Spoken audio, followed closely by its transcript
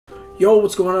Yo,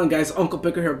 what's going on guys? Uncle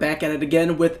Picker here, back at it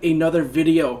again with another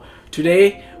video.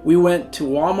 Today we went to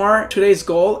Walmart. Today's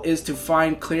goal is to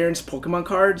find clearance Pokemon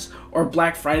cards or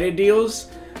Black Friday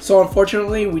deals. So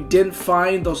unfortunately we didn't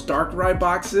find those Darkrai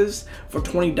boxes for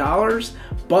 $20,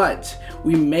 but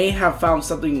we may have found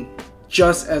something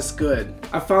just as good.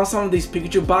 I found some of these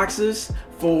Pikachu boxes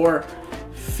for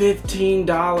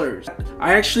 $15.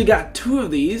 I actually got two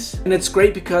of these, and it's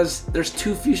great because there's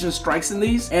two fusion strikes in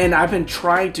these, and I've been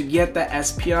trying to get that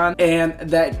Espeon and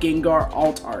that Gengar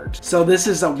alt art. So this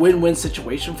is a win-win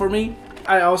situation for me.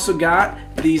 I also got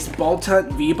these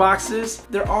Boltund V boxes.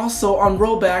 They're also on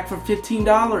rollback for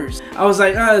 $15. I was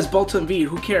like, it's Boltund V,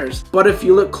 who cares? But if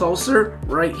you look closer,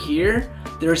 right here,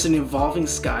 there's an Evolving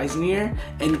Skies in here,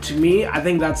 and to me, I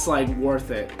think that's like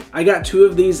worth it. I got two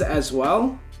of these as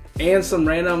well, and some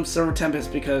random Silver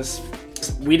Tempest because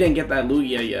we didn't get that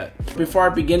Lugia yet. Before I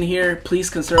begin here, please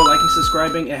consider liking,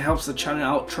 subscribing. It helps the channel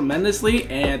out tremendously,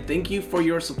 and thank you for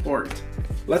your support.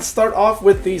 Let's start off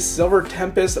with the Silver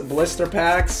Tempest blister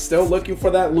packs. Still looking for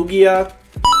that Lugia,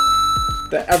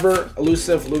 the ever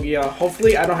elusive Lugia.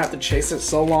 Hopefully I don't have to chase it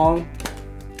so long.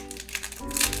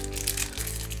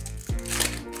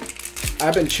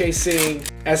 I've been chasing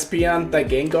Espeon, the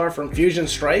Gengar from Fusion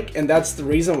Strike, and that's the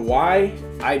reason why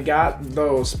I got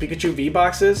those Pikachu V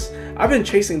boxes. I've been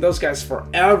chasing those guys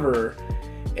forever,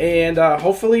 and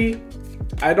hopefully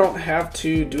I don't have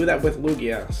to do that with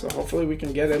Lugia. So hopefully we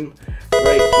can get him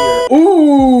right here.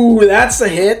 Ooh, that's a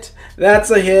hit.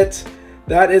 That's a hit.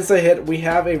 That is a hit. We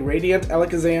have a Radiant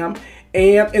Alakazam,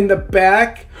 and in the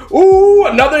back, ooh,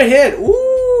 another hit.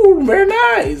 Ooh, very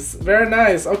nice. Very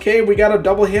nice. Okay, we got a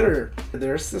double hitter.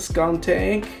 There's the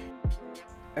Skuntank.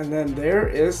 And then there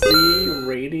is the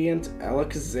Radiant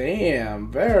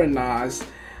Alakazam. Very nice.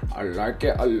 I like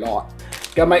it a lot.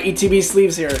 Got my ETB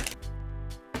sleeves here.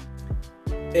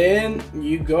 In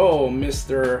you go,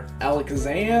 Mr.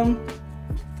 Alakazam.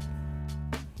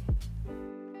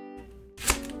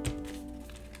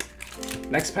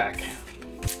 Next pack.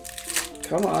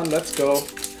 Come on, let's go.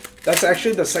 That's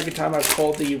actually the second time I've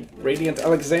pulled the Radiant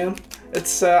Alakazam.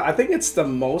 It's I think it's the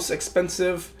most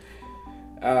expensive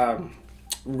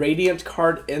Radiant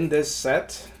card in this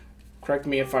set. Correct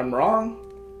me if I'm wrong,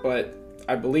 but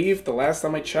I believe the last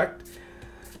time I checked,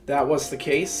 that was the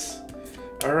case.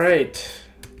 All right,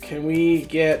 can we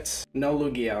get no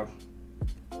Lugia?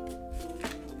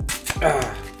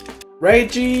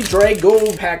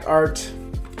 Regidrago pack art.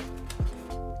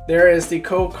 There is the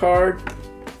code card.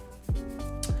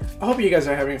 I hope you guys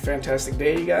are having a fantastic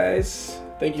day, you guys.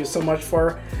 Thank you so much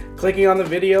for clicking on the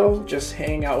video, just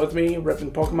hanging out with me, ripping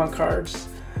Pokemon cards.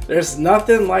 There's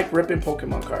nothing like ripping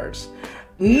Pokemon cards.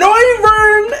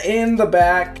 Noivern in the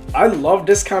back. I love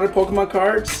discounted Pokemon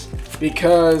cards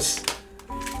because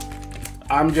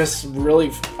I'm just a really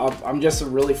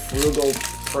frugal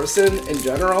person in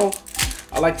general.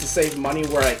 I like to save money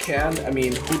where I can. I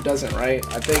mean, who doesn't, right?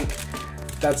 I think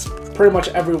that's pretty much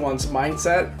everyone's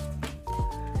mindset.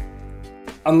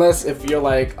 Unless if you're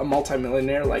like a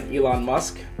multimillionaire like Elon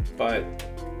Musk. But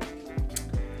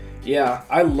yeah,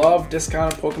 I love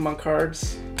discounted Pokemon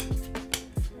cards.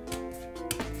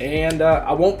 And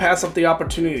I won't pass up the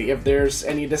opportunity if there's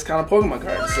any discounted Pokemon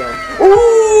cards. So,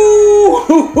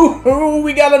 ooh,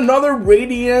 we got another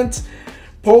Radiant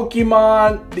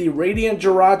Pokemon, the Radiant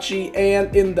Jirachi,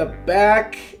 and in the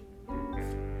back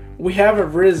we have a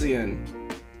Virizion.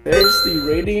 There's the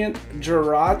Radiant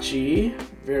Jirachi.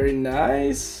 Very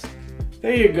nice.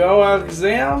 There you go,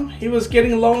 Alakazam. He was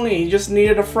getting lonely. He just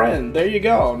needed a friend. There you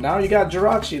go. Now you got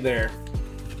Jirachi there.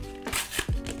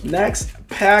 Next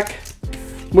pack.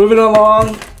 Moving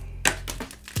along.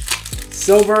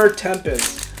 Silver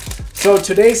Tempest. So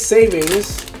today's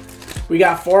savings, we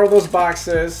got 4 of those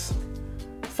boxes.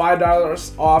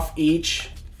 $5 off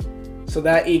each. So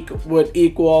that would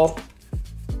equal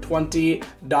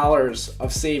 $20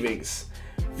 of savings.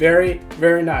 Very,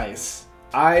 very nice.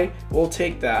 I will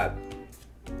take that.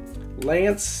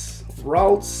 Lance,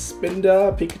 Ralts,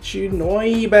 Spinda, Pikachu,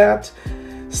 Noibat,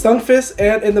 Stunfisk,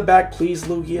 and in the back, please,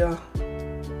 Lugia.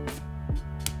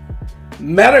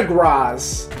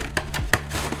 Metagross.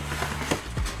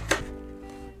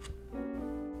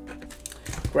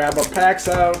 Grab our packs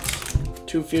out.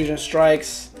 2 Fusion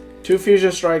Strikes. 2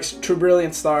 Fusion Strikes, 2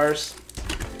 Brilliant Stars.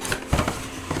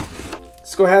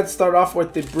 Let's go ahead and start off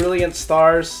with the Brilliant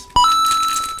Stars.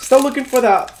 Still looking for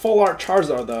that full art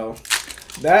Charizard though.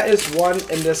 That is one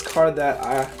in this card that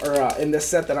in this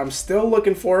set that I'm still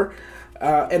looking for,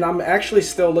 and I'm actually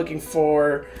still looking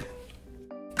for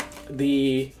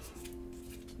the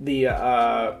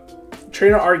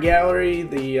Trainer Art Gallery,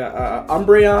 the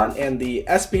Umbreon, and the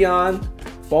Espeon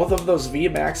Both of those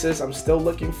VMAXs I'm still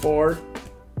looking for.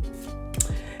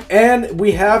 And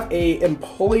we have a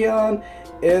Empoleon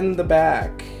in the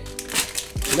back.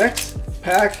 Next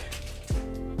pack.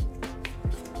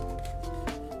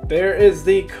 There is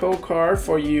the code card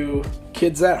for you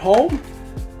kids at home.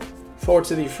 Forward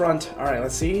to the front. Alright,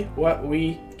 let's see what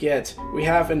we get. We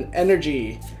have an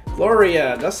Energy,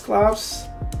 Gloria, Dusclops,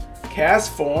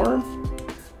 Castform,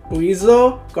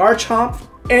 Weasel, Garchomp,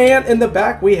 and in the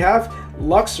back we have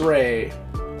Luxray.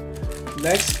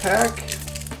 Next pack,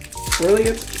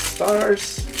 Brilliant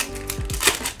Stars.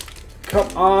 Come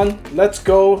on, let's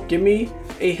go. Give me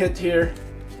a hit here.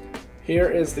 Here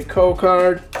is the code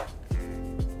card.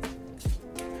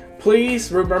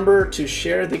 Please remember to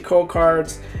share the code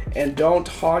cards and don't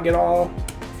hog it all.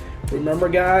 Remember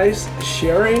guys,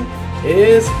 sharing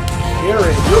is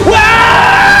caring.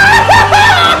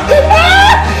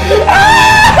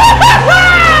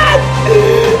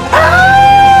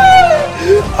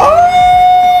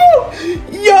 Oh!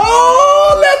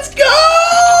 Yo! Let's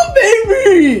go,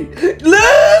 baby!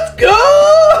 Let's go!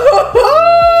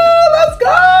 Let's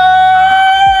go!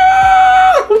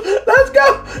 Let's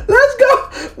go! Let's go!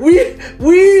 We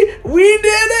did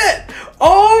it!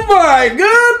 Oh my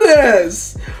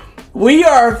goodness! We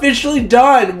are officially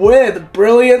done with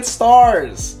Brilliant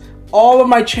Stars. All of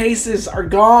my chases are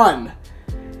gone.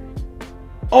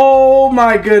 Oh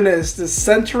my goodness, the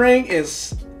centering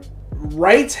is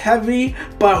right heavy,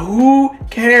 but who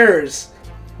cares?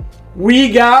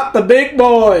 We got the big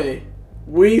boy.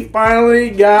 We finally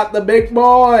got the big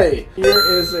boy.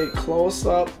 Here is a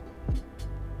close-up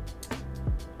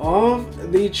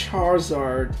of the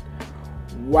Charizard.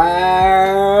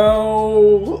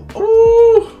 Wow.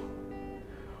 Ooh.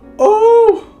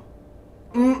 Oh.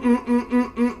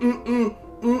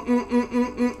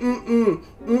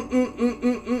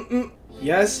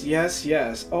 Yes, yes,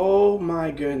 yes. Oh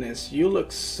my goodness. You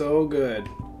look so good.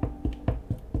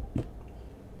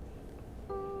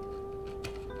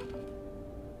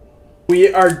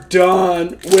 We are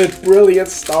done with Brilliant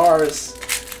Stars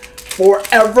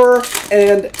forever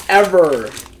and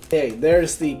ever. Hey,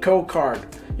 there's the code card.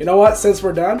 You know what? Since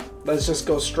we're done, let's just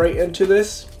go straight into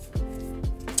this.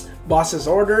 Boss's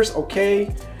orders,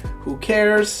 okay. Who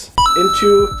cares?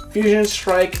 Into Fusion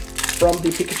Strike from the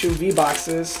Pikachu V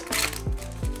boxes.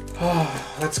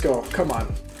 Let's go. Come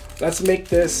on. Let's make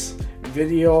this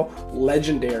video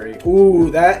legendary.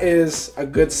 Ooh, that is a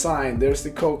good sign. There's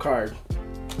the code card.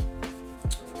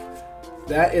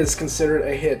 That is considered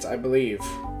a hit, I believe.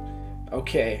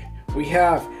 Okay. We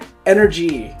have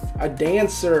Energy, a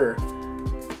Dancer,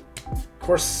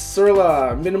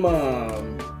 Corsola,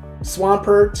 Minimum,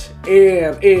 Swampert,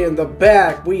 and in the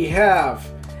back we have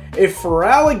a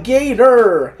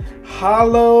Feraligatr,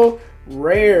 Hollow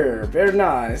Rare. Very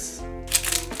nice.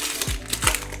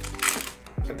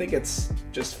 I think it's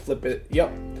just flip it.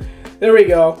 Yep. There we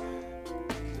go.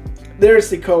 There's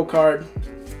the code card.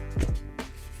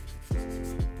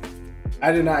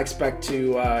 I did not expect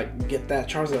to get that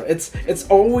Charizard. It's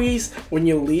always when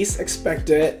you least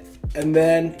expect it, and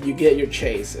then you get your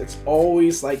chase. It's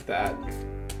always like that.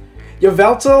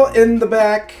 Yveltal in the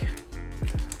back.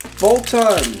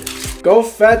 Volton, go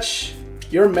fetch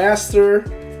your master,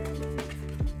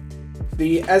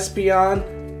 the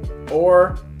Espeon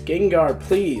or Gengar,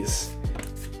 please.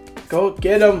 Go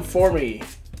get him for me.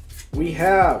 We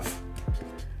have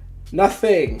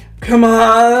nothing. Come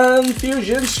on,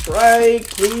 Fusion Strike,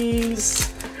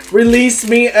 please. Release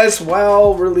me as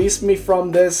well. Release me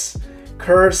from this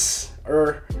curse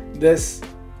or this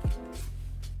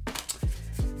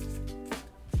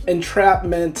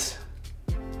entrapment.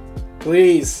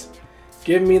 Please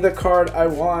give me the card I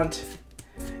want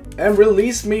and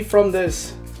release me from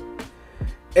this.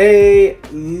 A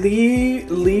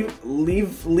Leave-any?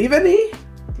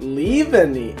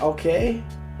 Okay.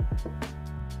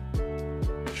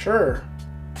 Sure.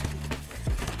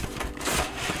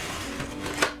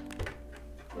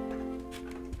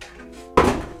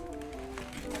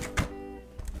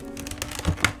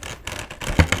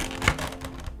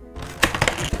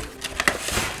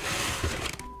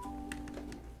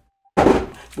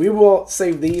 We will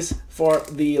save these for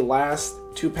the last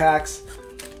two packs.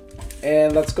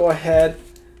 And let's go ahead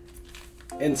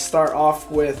and start off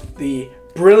with the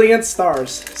Brilliant Stars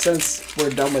since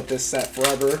we're done with this set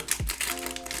forever.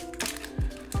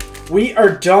 We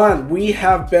are done. We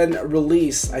have been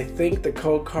released. I think the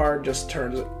code card just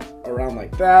turns around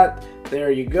like that.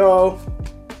 There you go.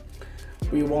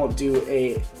 We won't do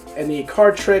any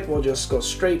card trick. We'll just go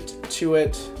straight to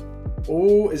it.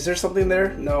 Ooh, is there something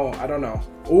there? No, I don't know.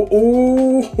 Ooh,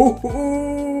 ooh, ooh,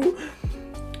 ooh.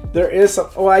 There is some,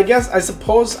 well, I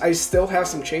suppose I still have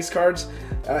some chase cards,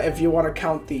 if you want to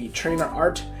count the trainer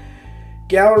art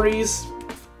galleries.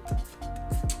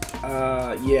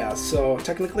 Yeah, so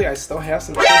technically I still have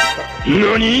some chase cards.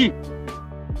 NANI?!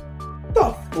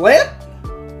 The flip?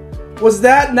 Was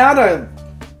that not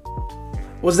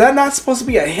supposed to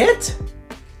be a hit?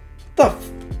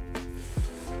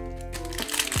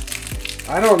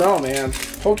 I don't know, man.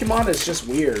 Pokemon is just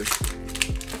weird.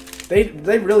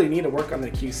 They really need to work on the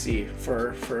QC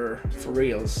for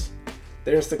reals.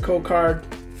 There's the code card.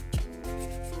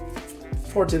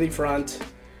 4 to the front.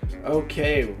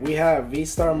 Okay, we have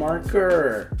V-Star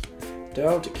marker.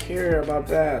 Don't care about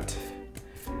that.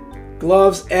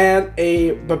 Gloves and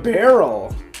a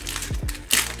barrel.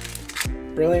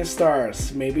 Brilliant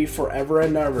stars, maybe forever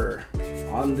and ever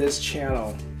on this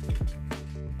channel.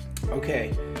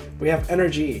 Okay, we have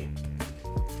energy.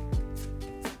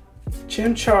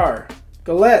 Chimchar,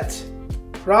 Galette,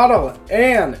 Grotto,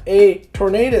 and a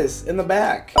Tornadus in the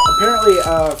back. Apparently,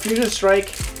 Fusion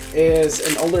Strike is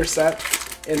an older set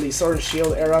in the Sword and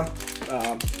Shield era.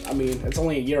 I mean, it's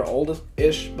only a year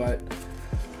old-ish, but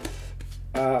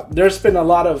there's been a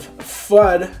lot of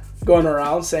FUD going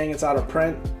around saying it's out of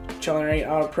print. Challenger ain't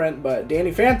out of print, but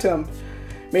Danny Phantom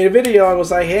made a video and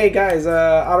was like, hey guys,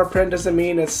 out of print doesn't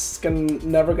mean it's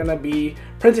never gonna be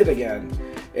printed again.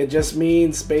 It just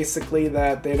means basically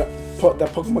that the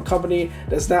Pokemon Company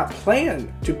does not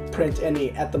plan to print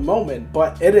any at the moment,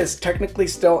 but it is technically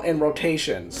still in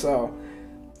rotation. So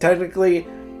technically,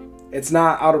 it's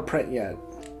not out of print yet.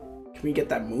 Can we get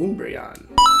that Moonbreon?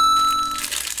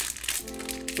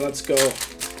 Let's go.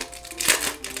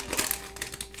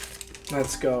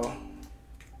 Let's go.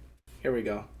 Here we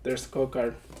go. There's the code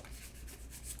card.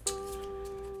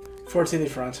 14 in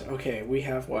front. Okay, we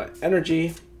have what?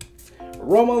 Energy.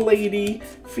 Roma Lady,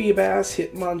 Feebas,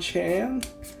 Hitmonchan,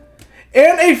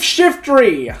 and a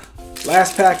Shiftry!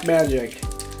 Last pack magic.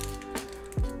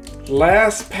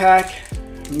 Last pack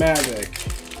magic.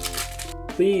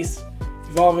 Please,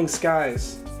 Evolving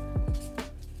Skies.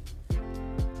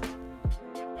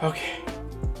 Okay.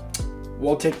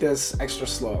 We'll take this extra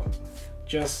slow,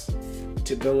 just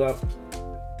to build up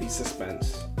the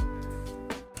suspense.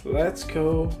 Let's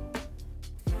go.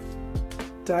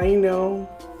 Dino.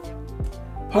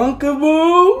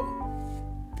 Punkaboo,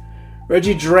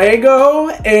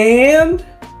 Regidrago, and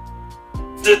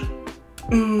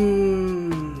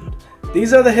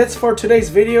these are the hits for today's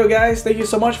video, guys. Thank you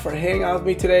so much for hanging out with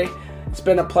me today. It's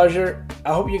been a pleasure.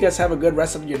 I hope you guys have a good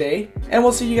rest of your day, and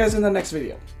we'll see you guys in the next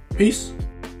video. Peace.